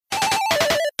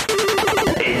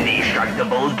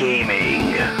Indestructible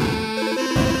Gaming.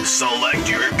 Select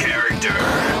your character.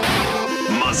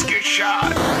 Musket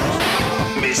Shot.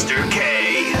 Mr.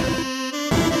 K.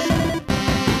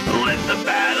 Let the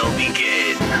battle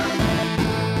begin.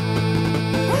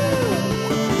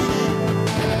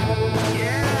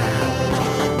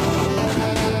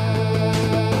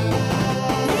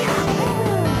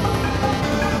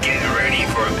 Get ready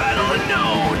for a battle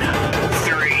unknown.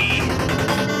 3,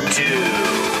 2,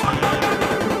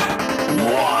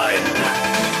 1.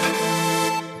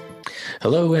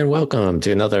 Hello and welcome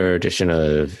to another edition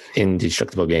of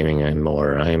Indestructible Gaming and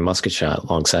More. I am Musket Shot.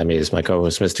 Alongside me is my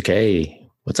co-host, Mr. K.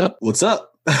 What's up? What's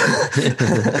up?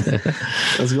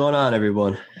 What's going on,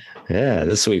 everyone? Yeah,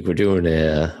 this week we're going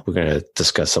to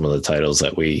discuss some of the titles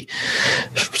that we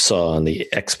saw on the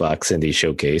Xbox Indie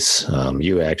Showcase.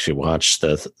 You actually watched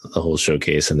the whole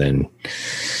showcase and then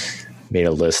made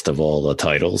a list of all the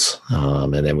titles.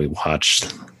 And then we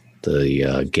watched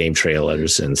the game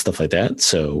trailers and stuff like that.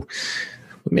 So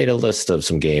we made a list of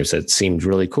some games that seemed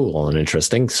really cool and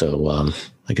interesting. So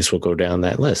I guess we'll go down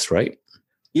that list, right?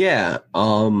 Yeah.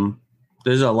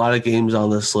 There's a lot of games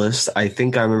on this list. I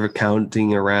think I remember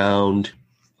counting around.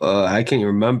 I can't even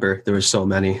remember. There were so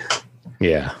many.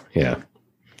 Yeah. And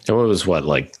it was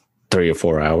like 3 or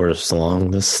 4 hours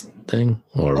long, this thing?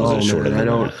 Or was it shorter than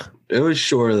that? It was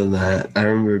shorter than that. I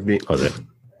remember being. Was it?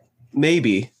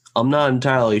 Maybe. I'm not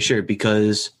entirely sure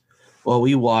because what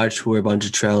we watched were a bunch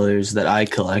of trailers that I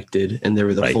collected, and they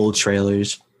were the full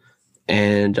trailers.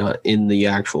 And in the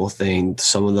actual thing,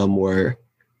 some of them were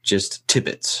just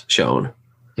tidbits shown.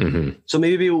 Mm-hmm. So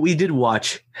maybe we did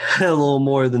watch a little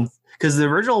more than, because the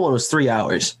original one was 3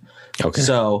 hours. Okay.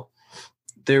 So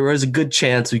there was a good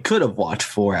chance we could have watched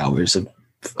 4 hours of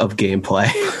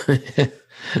gameplay.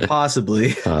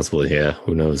 Possibly, yeah.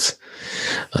 Who knows?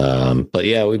 But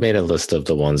yeah, we made a list of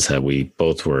the ones that we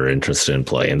both were interested in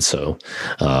playing. So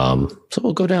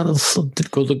we'll go down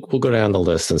the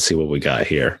list and see what we got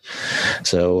here.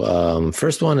 So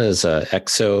first one is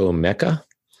Exomecha.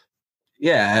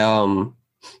 Yeah,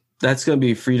 that's gonna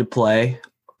be free to play.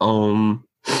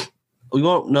 We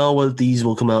won't know what these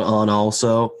will come out on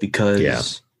also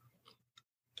because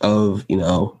of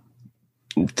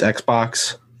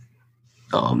Xbox.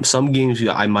 Some games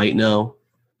I might know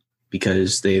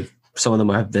because some of them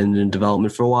have been in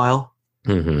development for a while.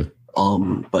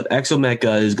 Mm-hmm. But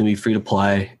Exomecha is gonna be free to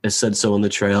play. It said so in the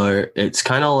trailer. It's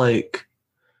kind of like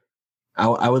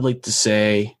I would like to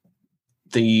say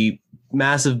the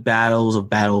massive battles of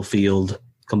Battlefield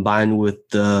combined with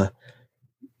the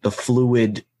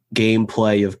fluid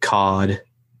gameplay of Call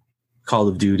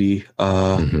of Duty,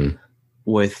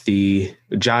 with the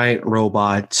giant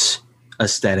robots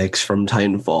aesthetics from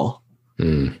Titanfall.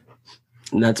 And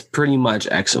that's pretty much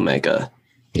Exomecha.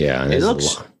 Yeah,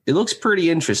 it looks pretty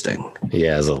interesting.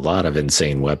 Yeah, there's a lot of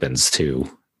insane weapons too.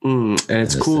 And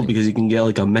it's cool because you can get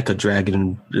like a mecha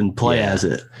dragon and play as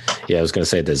it. Yeah, I was going to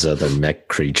say there's other mech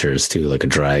creatures too, like a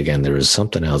dragon. There was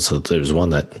something else. There was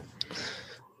one that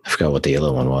I forgot what the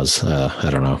other one was. I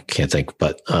don't know. Can't think.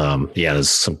 But there's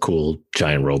some cool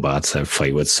giant robots that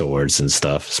fight with swords and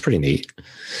stuff. It's pretty neat.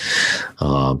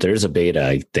 There's a beta,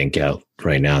 I think, out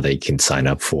right now that you can sign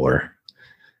up for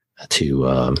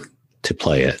to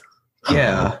play it.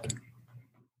 Yeah.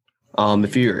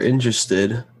 If you're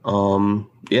interested,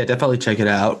 definitely check it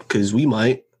out because we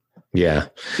might. Yeah,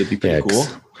 it'd be pretty cool.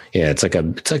 Yeah, it's like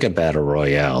a battle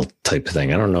royale type of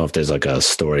thing. I don't know if there's like a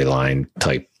storyline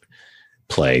type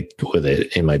play with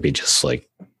it. It might be just like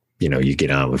you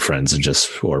get on with friends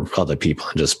or other people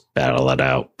and just battle it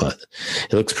out. But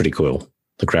it looks pretty cool.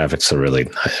 The graphics are really,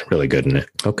 really good in it.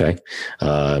 Okay.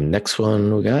 Next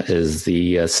one we got is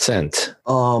the Ascent.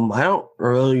 I don't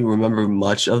really remember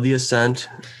much of the Ascent.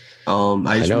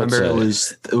 I just remember it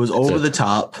was over the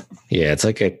top. Yeah, it's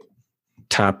like a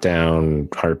top-down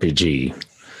RPG.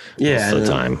 Yeah, most of the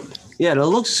time. Yeah,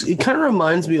 it kind of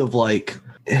reminds me of like,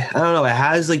 I don't know, it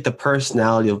has like the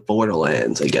personality of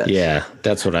Borderlands, I guess. Yeah,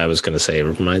 that's what I was going to say. It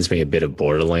reminds me a bit of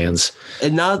Borderlands.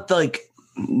 And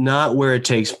not where it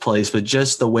takes place, but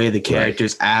just the way the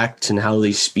characters act and how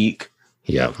they speak.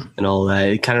 Yeah. And all that.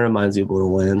 It kind of reminds me of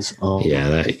Borderlands.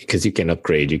 Because you can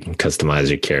upgrade, you can customize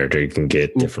your character, you can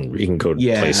get different, you can go to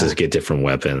places, get different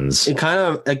weapons. It kind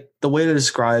of, like, the way to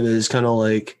describe it is kind of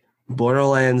like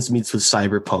Borderlands meets with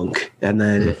Cyberpunk, and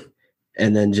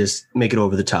then just make it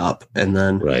over the top. And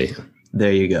then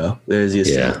there you go. There's the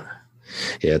Ascent.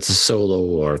 Yeah, it's a solo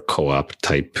or co-op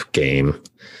type game.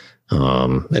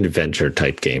 An adventure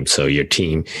type game. So you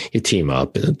team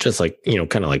up, just like,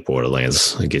 kind of like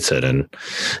Borderlands, like you said. And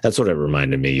that's what it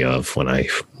reminded me of when I,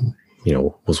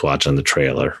 was watching the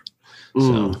trailer.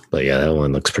 So, but yeah, that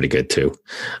one looks pretty good too.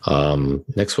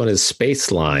 Next one is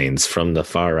Space Lines from the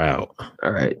Far Out.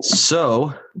 All right.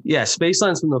 So, yeah, Space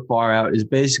Lines from the Far Out is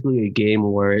basically a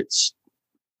game where it's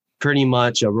pretty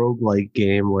much a roguelike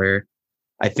game where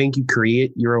I think you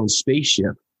create your own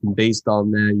spaceship. And based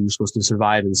on that, you're supposed to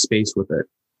survive in space with it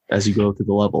as you go through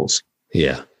the levels.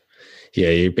 Yeah. Yeah,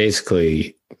 you're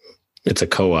basically, it's a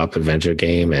co-op adventure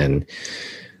game, and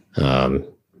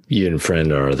you and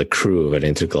friend are the crew of an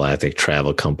intergalactic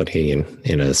travel company in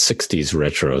a 60s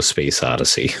retro space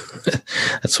odyssey.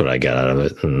 That's what I got out of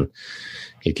it. And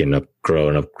you can grow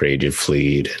and upgrade your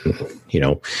fleet, and,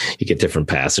 you get different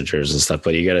passengers and stuff,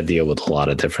 but you got to deal with a lot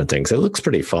of different things. It looks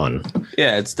pretty fun.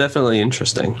 Yeah, it's definitely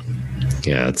interesting.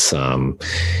 Yeah, it's,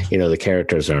 the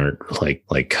characters aren't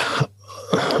like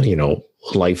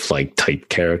lifelike type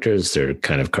characters. They're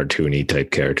kind of cartoony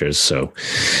type characters. So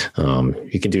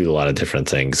you can do a lot of different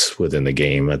things within the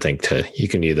game. I think you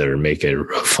can either make it a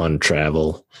fun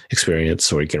travel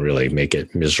experience, or you can really make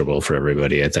it miserable for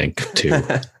everybody, I think, too.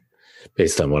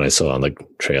 Based on what I saw on the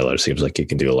trailer, seems like you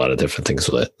can do a lot of different things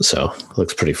with it. So it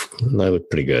looks pretty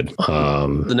good.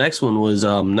 The next one was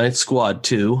Night Squad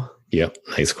 2. Yep,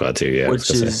 Night Squad 2, yeah. Which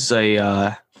is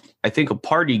I think a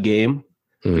party game.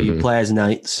 Mm-hmm. You play as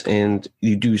knights, and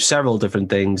you do several different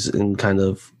things in kind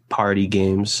of party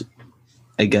games,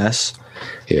 I guess.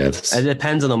 Yeah. It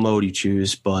depends on the mode you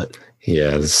choose, but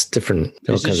yeah, it's different.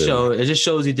 It just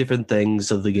shows you different things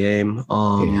of the game.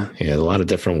 A lot of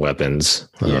different weapons.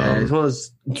 Yeah,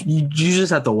 you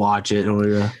just have to watch it in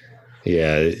order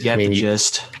to get the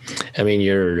gist.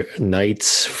 You're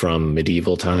knights from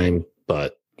medieval time,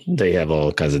 but they have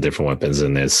all kinds of different weapons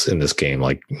in this game.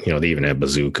 Like, they even have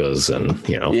bazookas and,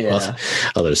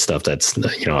 other stuff that's,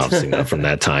 obviously not from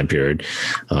that time period.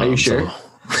 Are you sure?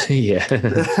 So, yeah.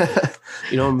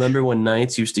 You don't remember when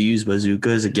knights used to use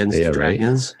bazookas against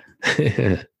dragons?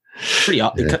 Right?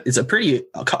 It's a pretty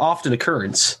often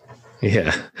occurrence.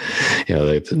 Yeah.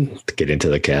 They get into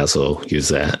the castle, use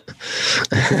that.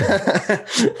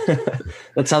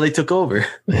 That's how they took over.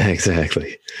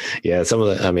 Exactly. Yeah. Some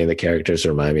of the characters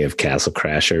remind me of Castle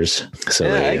Crashers. So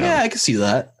I can see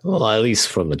that. Well, at least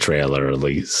from the trailer, at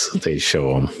least they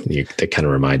show them. They kind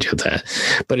of remind you of that.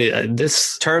 But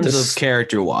this terms of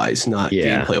character wise, not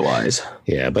gameplay wise.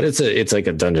 Yeah, but it's like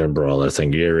a dungeon brawler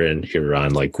thing. You're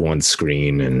on like one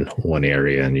screen in one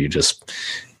area, and you just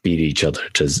beat each other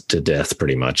to death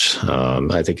pretty much.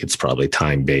 I think it's probably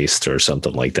time based or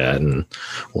something like that,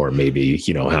 or maybe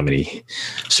how many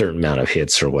certain amount of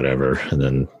hits or whatever, and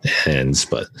then it ends.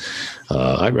 But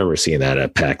I remember seeing that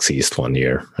at PAX East one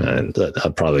year, and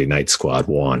probably Night Squad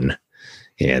 1,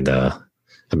 and I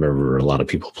remember a lot of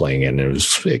people playing it, and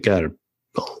it got a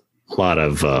lot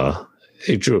of.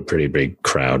 It drew a pretty big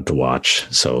crowd to watch,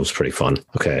 so it was pretty fun.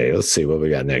 Okay, let's see what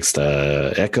we got next.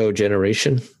 Echo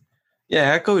Generation.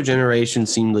 Yeah, Echo Generation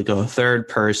seemed like a third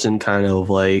person kind of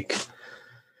like,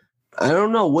 I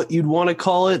don't know what you'd want to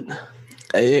call it,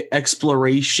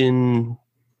 exploration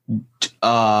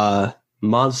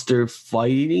monster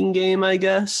fighting game, I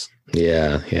guess.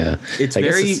 Yeah. It's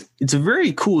a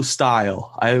very cool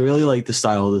style. I really like the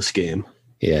style of this game.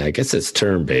 Yeah, I guess it's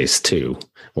turn-based too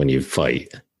when you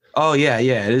fight. Oh, yeah,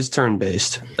 it is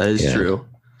turn-based. That is true.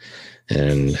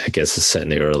 And I guess it's set in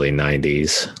the early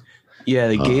 90s. Yeah,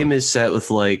 the game is set with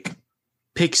like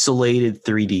pixelated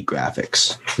 3D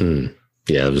graphics.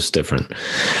 Yeah, it was different.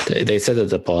 They said that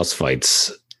the boss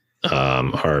fights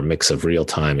are a mix of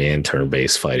real-time and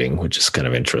turn-based fighting, which is kind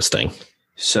of interesting.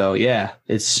 So, yeah,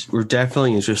 we're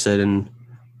definitely interested, and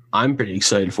I'm pretty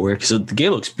excited for it because the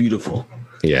game looks beautiful.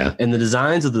 Yeah. And the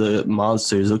designs of the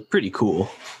monsters look pretty cool.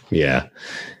 Yeah.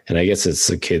 And I guess it's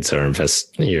the kids are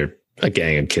you're a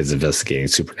gang of kids investigating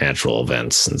supernatural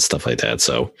events and stuff like that.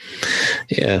 So,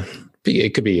 yeah,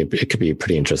 it could be a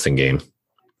pretty interesting game.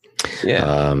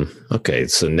 Yeah. Okay.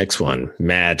 So next one,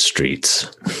 Mad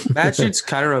Streets. Mad Streets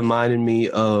kind of reminded me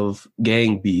of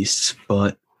Gang Beasts,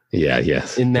 but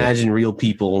imagine real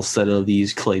people instead of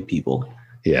these clay people.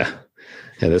 Yeah.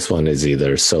 And this one is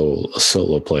either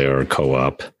solo player or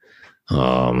co-op.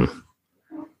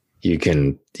 You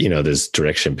can, there's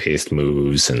direction-based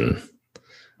moves and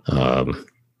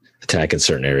attack in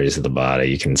certain areas of the body.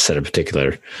 You can set a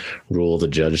particular rule to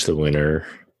judge the winner,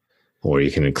 or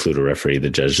you can include a referee to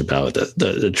judge the bout.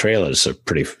 The trailers is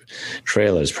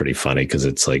pretty funny because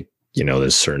it's like,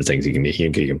 there's certain things you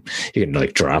can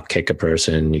like drop kick a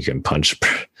person, you can punch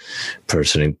a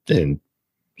person and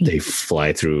they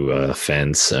fly through a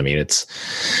fence. I mean, it's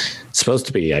supposed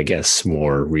to be, I guess,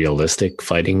 more realistic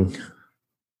fighting.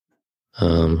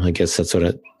 I guess that's what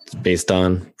it's based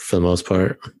on for the most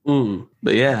part.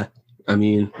 But yeah, I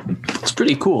mean, it's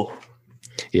pretty cool.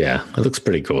 Yeah, it looks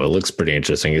pretty cool. It looks pretty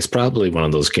interesting. It's probably one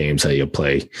of those games that you'll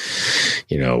play,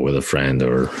 with a friend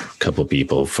or a couple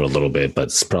people for a little bit, but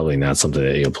it's probably not something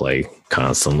that you'll play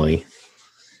constantly.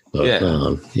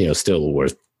 But,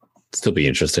 still be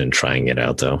interested in trying it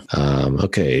out, though.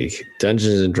 Okay,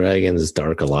 Dungeons and Dragons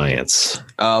Dark Alliance.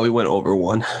 We went over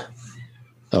one.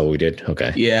 Oh, we did?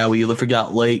 Okay. Yeah, we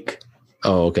forgot Lake.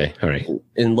 Oh, okay. All right.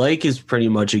 And Lake is pretty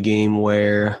much a game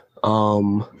where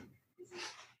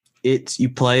you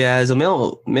play as a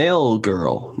male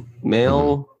girl,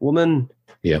 woman.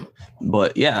 Yep.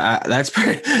 But yeah, that's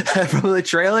pretty, from the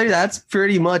trailer. That's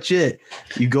pretty much it.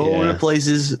 You go over to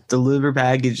places, deliver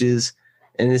packages,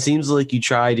 and it seems like you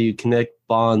try to connect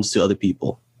bonds to other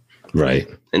people. Right.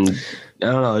 And I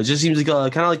don't know. It just seems like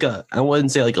kind of like I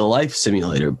wouldn't say like a life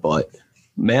simulator, but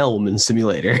male woman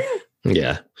simulator.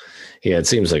 Yeah. Yeah. It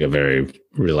seems like a very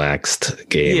relaxed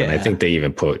game. Yeah. And I think they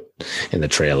even put in the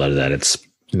trailer that it's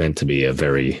meant to be a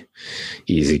very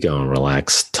easygoing,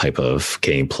 relaxed type of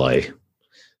gameplay.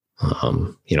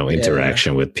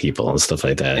 Interaction with people and stuff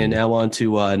like that. And now on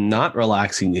to not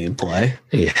relaxing gameplay.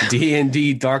 Yeah.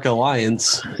 D&D Dark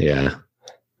Alliance. Yeah.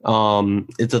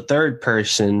 It's a third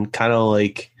person, kind of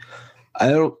like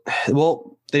they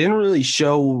didn't really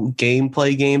show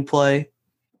gameplay.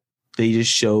 They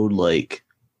just showed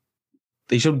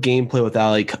gameplay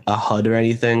without like a HUD or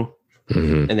anything.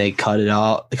 Mm-hmm. And they cut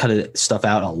stuff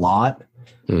out a lot.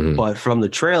 Mm-hmm. But from the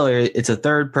trailer, it's a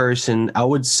third person, I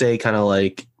would say kind of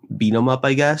like beat 'em up,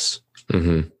 I guess.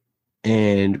 Mm-hmm.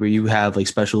 And where you have like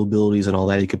special abilities and all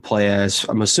that you could play as,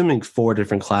 I'm assuming 4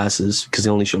 different classes because they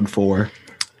only showed 4.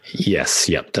 Yes.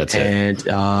 Yep. That's it. And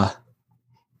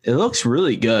it looks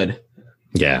really good.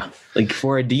 Yeah. Like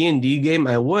for a D&D game,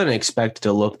 I wouldn't expect it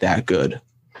to look that good.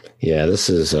 Yeah. This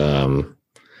is,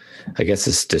 I guess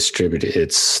it's distributed.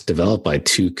 It's developed by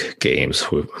Took Games.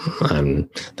 I'm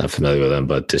not familiar with them,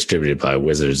 but distributed by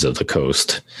Wizards of the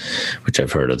Coast, which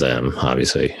I've heard of them,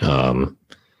 obviously. And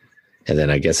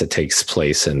then I guess it takes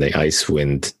place in the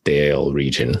Icewind Dale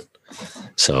region.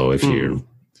 So if you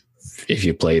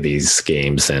play these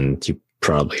games, then you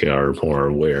probably are more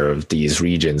aware of these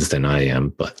regions than I am.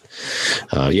 But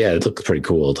it looks pretty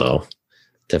cool, though.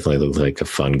 Definitely looks like a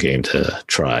fun game to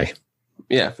try.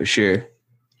 Yeah, for sure.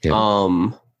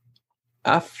 Yeah.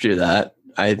 After that,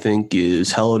 I think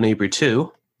is Hello Neighbor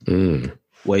 2,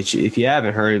 which if you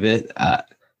haven't heard of it, I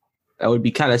would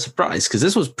be kind of surprised because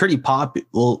this was pretty popular.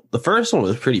 Well, the first one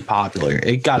was pretty popular.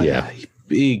 It got a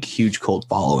big, huge cult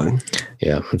following.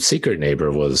 Yeah. Secret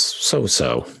Neighbor was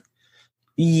so.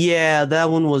 Yeah, that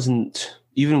one wasn't.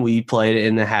 Even we played it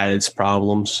and it had its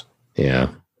problems. Yeah.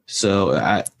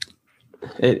 So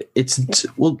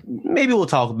maybe we'll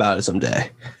talk about it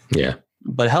someday. Yeah.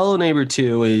 But Hello Neighbor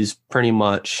 2 is pretty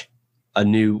much a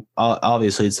new,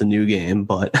 obviously it's a new game,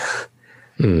 but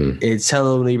it's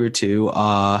Hello Neighbor 2.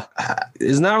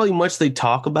 There's not really much they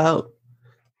talk about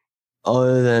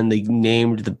other than they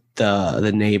named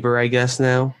the neighbor, I guess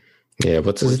now. Yeah,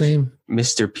 what's his name?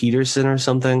 Mr. Peterson or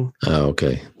something. Oh,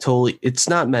 okay. Totally, it's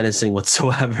not menacing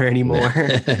whatsoever anymore.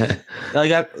 When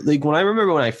I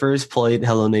remember when I first played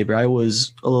Hello Neighbor, I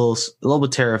was a little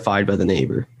bit terrified by the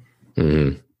neighbor.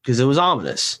 Mm-hmm. Because it was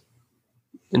ominous.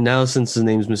 And now since his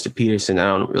name's Mr. Peterson, I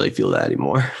don't really feel that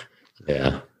anymore.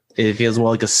 Yeah. It feels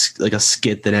more like a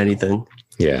skit than anything.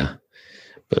 Yeah.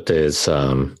 But there's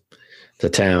the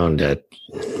town that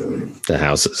the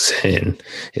house is in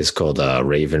is called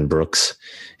Ravenbrooks.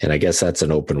 And I guess that's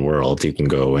an open world. You can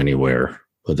go anywhere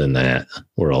within that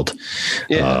world.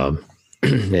 Yeah.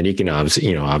 And you can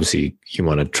obviously you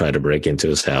want to try to break into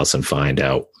his house and find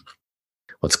out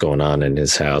what's going on in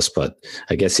his house. But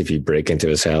I guess if you break into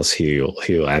his house,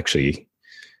 he'll actually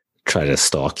try to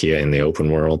stalk you in the open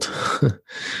world,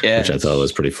 which I thought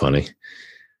was pretty funny.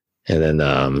 And then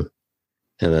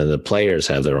the players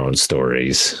have their own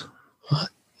stories,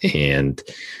 and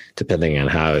depending on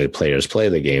how the players play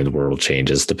the game, the world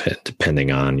changes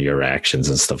depending on your actions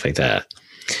and stuff like that.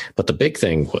 But the big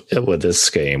thing with this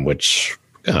game, which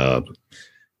could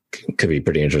be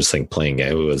pretty interesting playing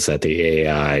it, was that the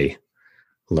AI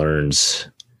learns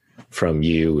from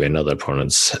you and other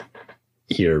opponents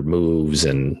your moves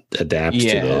and adapts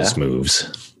to those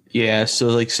moves. Yeah, so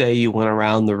like say you went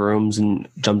around the rooms and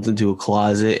jumped into a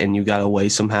closet and you got away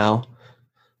somehow.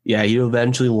 Yeah, you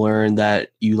eventually learn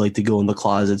that you like to go in the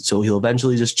closet, so he'll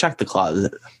eventually just check the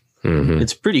closet. Mm-hmm.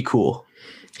 It's pretty cool.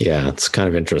 Yeah, it's kind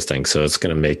of interesting. So it's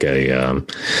going to make the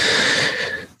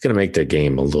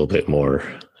game a little bit more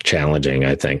challenging,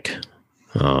 I think,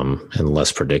 and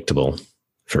less predictable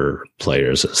for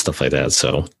players and stuff like that.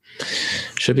 So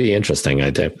should be interesting.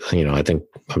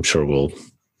 I'm sure we'll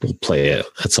play it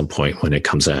at some point when it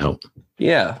comes out.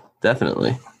 Yeah,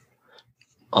 definitely.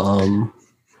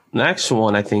 Next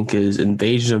one I think is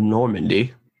Invasion of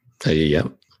Normandy.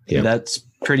 Yep. That's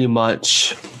pretty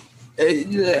much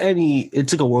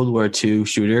it's like a World War II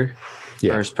shooter,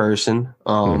 first person.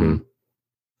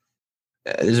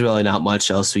 There's really not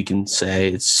much else we can say.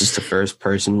 It's just a first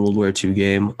person World War II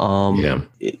game.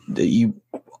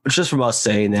 Just from us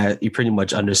saying that, you pretty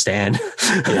much understand.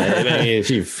 Yeah, I mean, if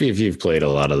you've played a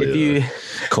lot of the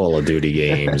Call of Duty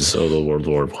games or the World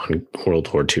War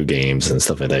II games and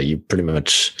stuff like that,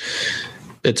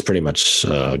 it's pretty much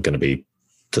going to be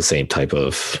the same type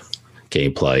of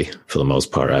gameplay for the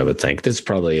most part. I would think there's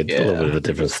probably a little bit of a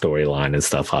different storyline and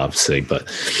stuff, obviously, but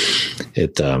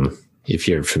if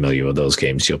you're familiar with those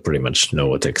games, you'll pretty much know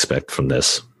what to expect from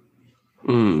this.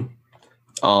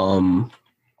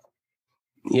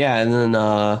 Yeah, and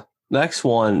then next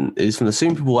one is from the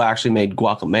same people who actually made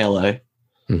Guacamelee.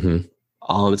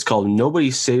 It's called Nobody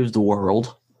Saves the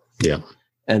World. Yeah.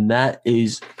 And that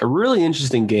is a really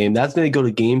interesting game. That's going to go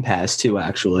to Game Pass too,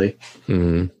 actually.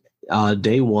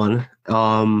 Day one.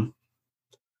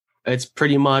 It's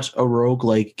pretty much a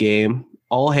roguelike game,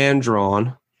 all hand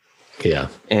drawn. Yeah.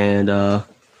 And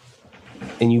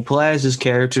you play as this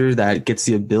character that gets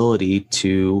the ability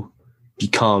to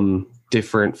become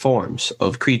different forms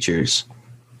of creatures,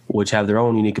 which have their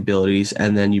own unique abilities,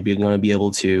 and then you're going to be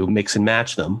able to mix and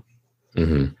match them.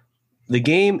 The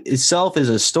game itself is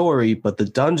a story, but the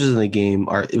dungeons in the game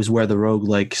is where the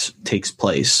roguelike takes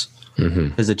place,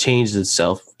 because it changes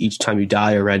itself each time you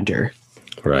die or enter.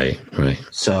 Right.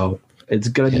 So it's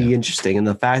going to be interesting, and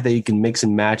the fact that you can mix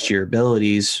and match your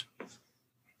abilities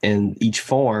in each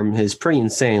form is pretty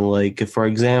insane. Like, for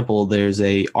example, there's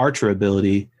a archer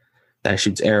ability that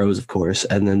shoots arrows, of course,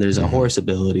 and then there's a horse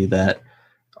ability that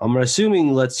I'm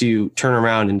assuming lets you turn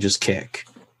around and just kick.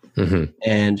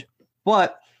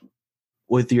 But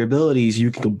with your abilities,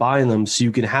 you can combine them so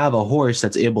you can have a horse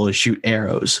that's able to shoot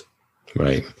arrows.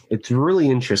 Right. It's really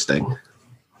interesting.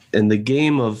 And the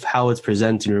game of how it's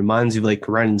presented reminds you of like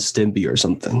Ren and Stimpy or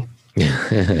something.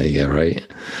 Yeah, right.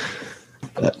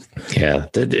 But,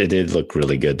 it did look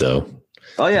really good, though.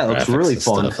 Oh, yeah, it looks really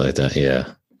fun. Stuff like that,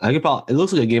 yeah. It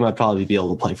looks like a game I'd probably be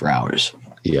able to play for hours.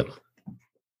 Yep.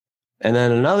 And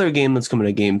then another game that's coming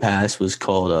to Game Pass was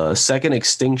called Second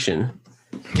Extinction.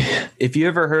 If you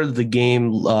ever heard of the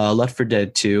game Left 4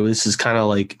 Dead 2, this is kind of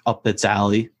like up its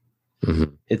alley.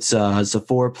 It's a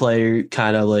 4-player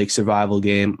kind of like survival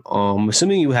game.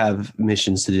 Assuming you have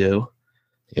missions to do,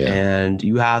 and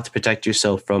you have to protect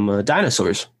yourself from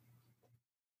dinosaurs.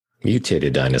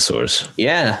 Mutated dinosaurs.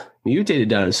 Yeah, mutated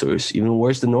dinosaurs, even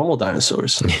worse than normal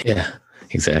dinosaurs. Yeah,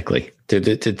 exactly.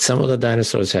 Did some of the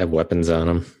dinosaurs have weapons on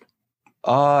them?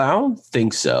 I don't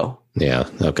think so. Yeah.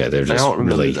 Okay. They're just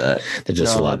really that. They're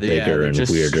just a lot bigger and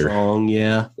weirder. Strong,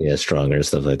 yeah, stronger and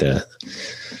stuff like that.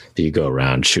 You go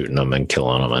around shooting them and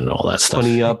killing them and all that stuff.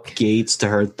 Putting up gates to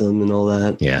hurt them and all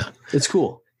that. Yeah, it's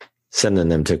cool. Sending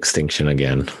them to extinction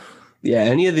again. Yeah,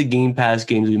 any of the Game Pass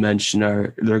games we mentioned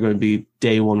they're going to be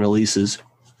day one releases.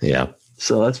 Yeah.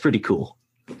 So that's pretty cool.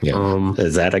 Yeah.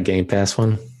 Is that a Game Pass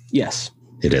one? Yes.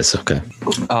 It is. Okay.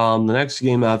 The next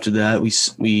game after that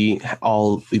we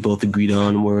both agreed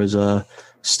on was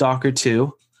Stalker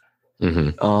 2.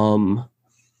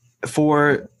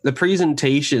 For the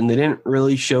presentation, they didn't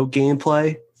really show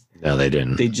gameplay. No, they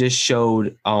didn't. They just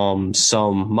showed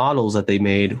some models that they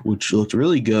made, which looked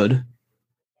really good.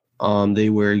 They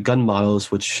were gun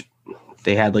models, which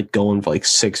they had like going for like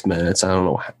 6 minutes. I don't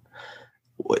know.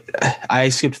 I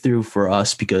skipped through for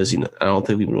us because I don't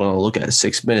think we would want to look at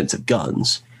 6 minutes of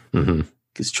guns.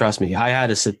 Because trust me, I had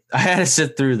to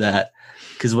sit through that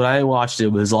because when I watched it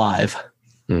was live.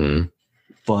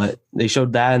 But they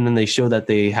showed that, and then they showed that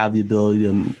they have the ability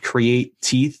to create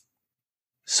teeth.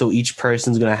 So each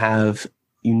person's going to have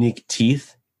unique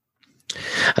teeth.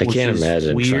 I can't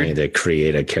imagine trying to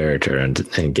create a character and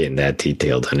getting that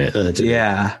detailed in it.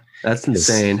 That's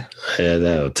insane. Yeah,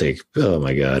 that would take. Oh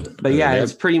my god! But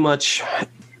it's pretty much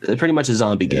a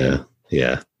zombie game.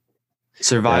 Yeah.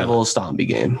 Survival zombie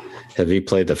game. Have you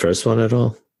played the first one at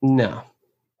all? No.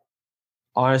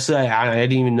 Honestly, I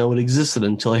didn't even know it existed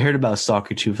until I heard about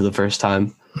Stalker 2 for the first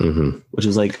time, which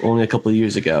was like only a couple of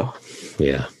years ago.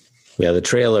 Yeah. Yeah, the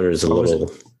trailer is a little...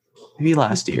 Maybe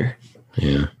last year.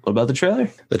 Yeah. What about the trailer?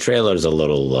 The trailer is a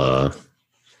little...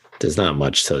 there's not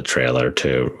much to the trailer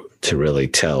to really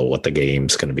tell what the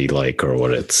game's going to be like or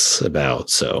what it's about,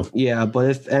 so... Yeah, but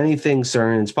if anything's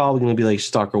certain, it's probably going to be like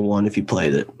Stalker 1 if you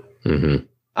played it.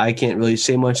 I can't really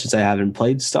say much since I haven't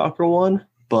played Stalker 1.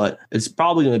 But it's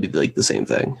probably going to be like the same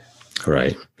thing.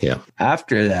 Right. Yeah.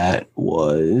 After that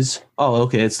was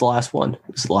it's the last one.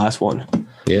 It's the last one.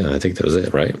 Yeah, I think that was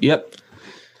it, right? Yep.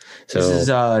 So This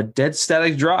is Dead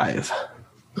Static Drive.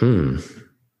 hmm.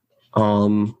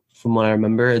 From what I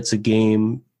remember, it's a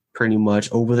game pretty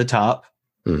much over the top,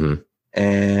 Mm-hmm.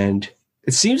 and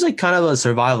it seems like kind of a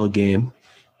survival game.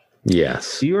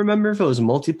 Yes. Do you remember if it was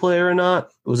multiplayer or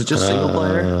not? Was it just single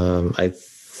player?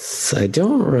 I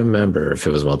don't remember if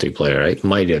it was multiplayer. It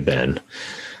might have been.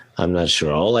 I'm not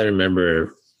sure. All I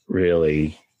remember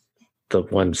really, the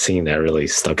one scene that really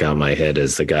stuck out in my head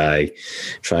is the guy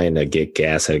trying to get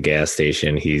gas at a gas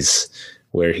station. He's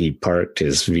where he parked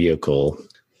his vehicle.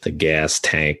 The gas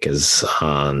tank is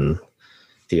on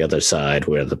the other side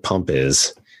where the pump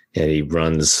is, and he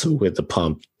runs with the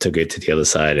pump to get to the other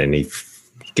side, and he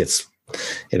gets,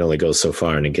 it only goes so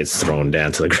far, and it gets thrown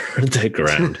down to the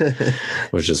ground,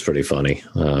 which is pretty funny.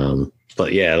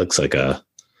 But yeah, it looks like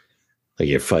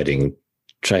you're fighting,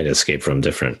 trying to escape from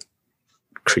different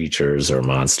creatures or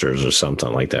monsters or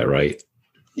something like that, right?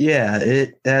 Yeah,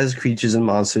 it has creatures and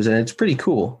monsters, and it's pretty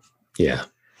cool. Yeah.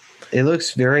 It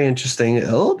looks very interesting. A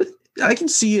little bit. I can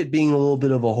see it being a little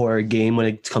bit of a horror game when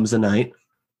it comes to night.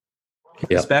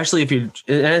 Yep. Especially if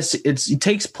it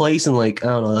takes place in like, I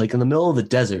don't know, like in the middle of the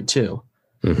desert too.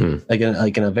 Mm-hmm.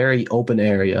 Like in a very open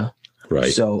area.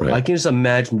 Right. So right. I can just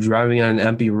imagine driving on an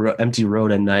empty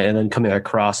road at night and then coming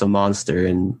across a monster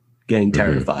and getting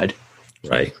terrified.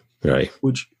 Right. Right.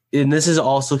 And this is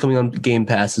also coming on Game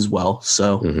Pass as well.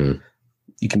 So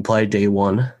you can play day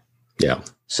one. Yeah.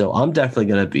 So I'm definitely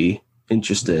going to be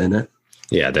interested in it.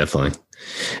 Yeah, definitely.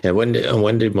 And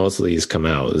when did most of these come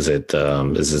out? Is it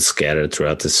scattered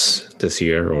throughout this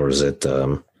year, or is it?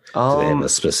 Do they have a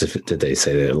specific? Did they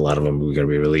say that a lot of them were going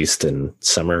to be released in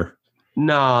summer?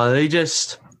 No,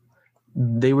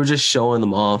 they were just showing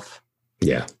them off.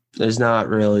 Yeah. There's not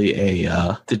really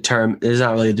a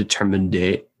determined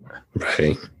date.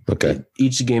 Right. Okay.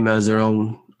 Each game has their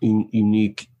own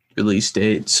unique release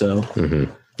date. So.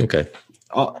 Okay.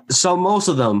 So most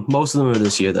of them are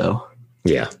this year though.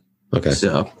 Yeah. Okay.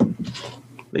 So,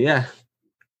 but yeah,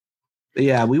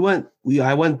 I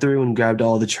went through and grabbed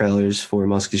all the trailers for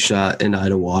Musket Shot and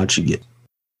Ida Watch again.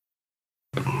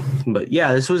 But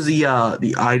yeah, this was the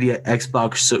Idea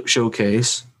Xbox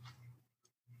showcase.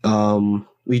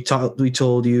 We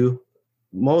told you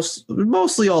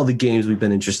mostly all the games we've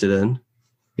been interested in.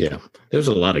 Yeah, there's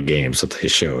a lot of games that they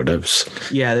showed. There's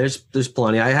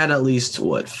plenty. I had at least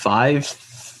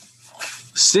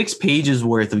 6 pages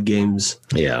worth of games.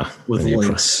 Yeah, with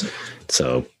links.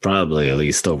 So probably at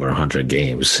least over 100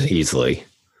 games easily.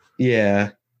 Yeah,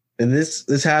 and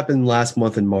this happened last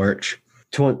month in March,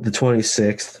 the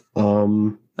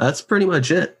 26th. That's pretty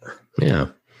much it. Yeah.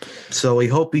 So we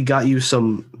hope we got you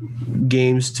some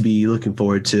games to be looking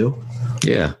forward to.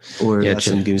 Yeah. Or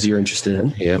some games you're interested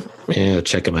in. Yeah. Yeah.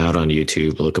 Check them out on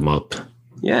YouTube. Look them up.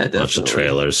 Yeah, definitely. Watch the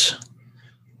trailers.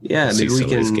 Yeah, maybe we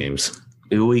can. These games.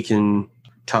 Maybe we can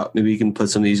talk. Maybe we can put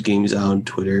some of these games out on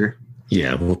Twitter.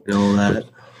 Yeah. All that.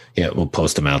 We'll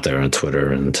post them out there on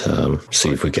Twitter and see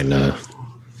if we can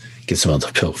get some other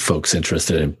folks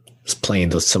interested in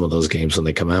playing some of those games when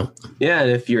they come out. Yeah,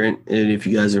 and if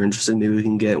you guys are interested, maybe we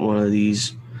can get one of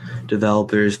these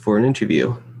developers for an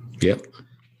interview. Yep.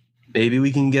 Maybe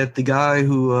we can get the guy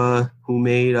who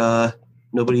made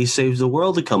Nobody Saves the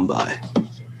World to come by.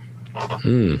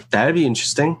 That'd be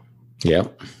interesting.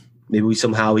 Yep. Maybe we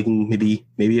can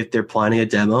maybe if they're planning a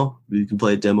demo, we can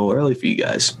play a demo early for you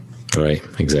guys. Right.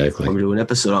 Exactly. We're doing an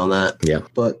episode on that. Yeah.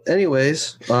 But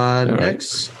anyways,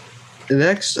 the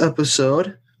next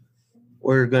episode,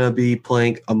 we're gonna be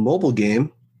playing a mobile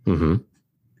game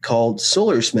called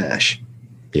Solar Smash.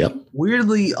 Yep.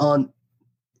 Weirdly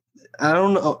I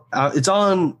don't know. It's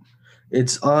on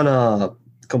a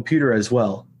computer as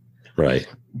well. Right.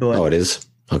 But it is?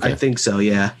 Okay. I think so,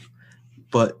 yeah.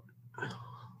 But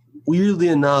weirdly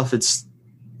enough, it's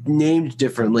named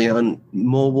differently on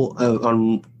mobile,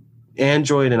 on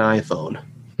Android and iPhone.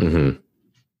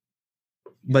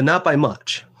 But not by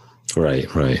much. Right.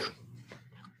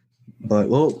 But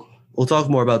we'll talk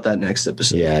more about that next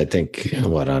episode. Yeah, I think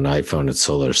on iPhone it's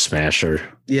Solar Smasher.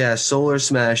 Yeah, Solar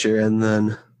Smasher, and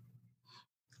then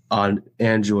on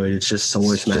Android it's just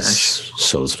Solar Smash.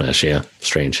 Solar Smash, yeah.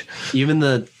 Strange. Even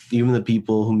the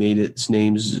people who made its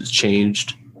names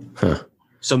changed. Huh.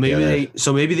 So maybe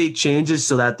they changed it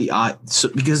so that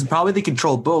because probably they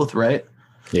control both, right?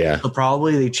 Yeah. So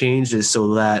probably they changed it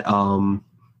so that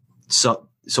so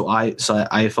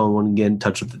iPhone wouldn't get in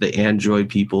touch with the Android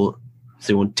people, so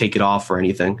they won't take it off or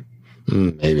anything.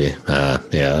 Maybe. Yeah,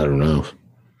 I don't know.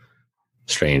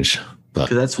 Strange. But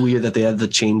because that's weird that they had to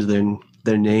change their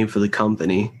their name for the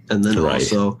company, and then Right.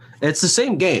 also it's the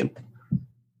same game.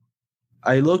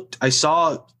 I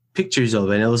saw pictures of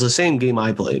it, and it was the same game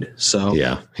I played. So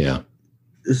Yeah.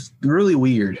 it's really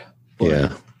weird. But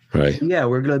Yeah. Right. yeah,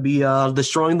 we're gonna be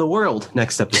destroying the world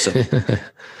next episode.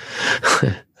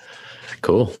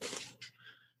 Cool.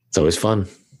 It's always fun.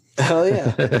 Hell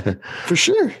yeah, for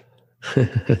sure.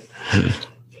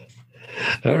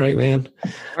 All right, man.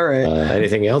 All right.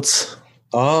 Anything else?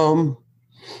 No,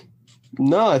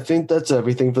 I think that's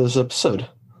everything for this episode.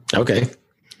 Okay.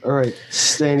 All right,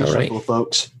 stay in your All right. circle,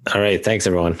 folks. All right. Thanks,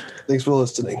 everyone. Thanks for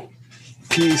listening.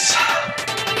 Peace.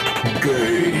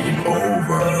 Game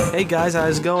over. Hey guys,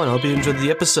 how's it going? I hope you enjoyed the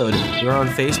episode. We're on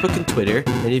Facebook and Twitter,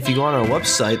 and if you go on our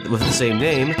website with the same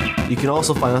name, you can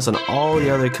also find us on all the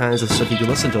other kinds of stuff you can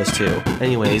listen to us to.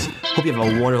 Anyways, hope you have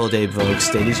a wonderful day, folks.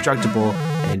 Stay indestructible,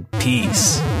 and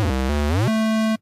peace.